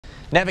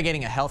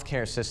Navigating a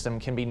healthcare system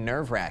can be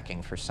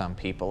nerve-wracking for some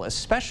people,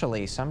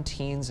 especially some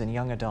teens and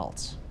young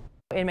adults.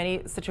 In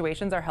many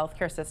situations, our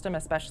healthcare system,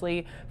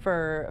 especially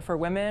for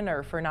women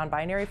or for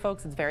non-binary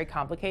folks, it's very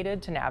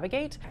complicated to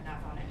navigate.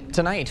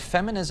 Tonight,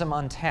 Feminism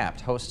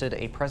Untapped hosted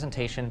a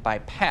presentation by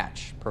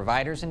Patch,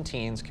 Providers and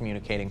Teens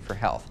Communicating for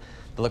Health.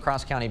 The La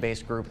Crosse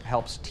County-based group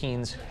helps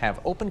teens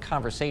have open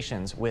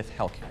conversations with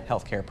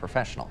healthcare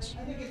professionals.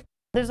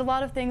 There's a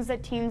lot of things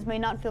that teens may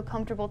not feel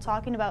comfortable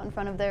talking about in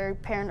front of their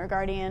parent or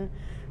guardian,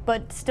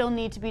 but still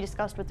need to be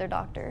discussed with their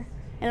doctor.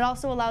 And it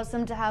also allows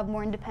them to have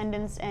more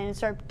independence and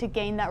start to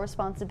gain that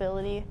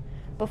responsibility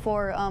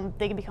before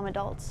they can become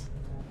adults.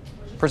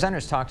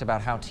 Presenters talked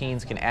about how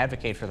teens can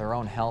advocate for their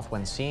own health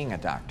when seeing a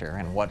doctor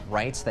and what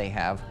rights they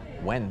have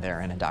when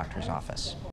they're in a doctor's office.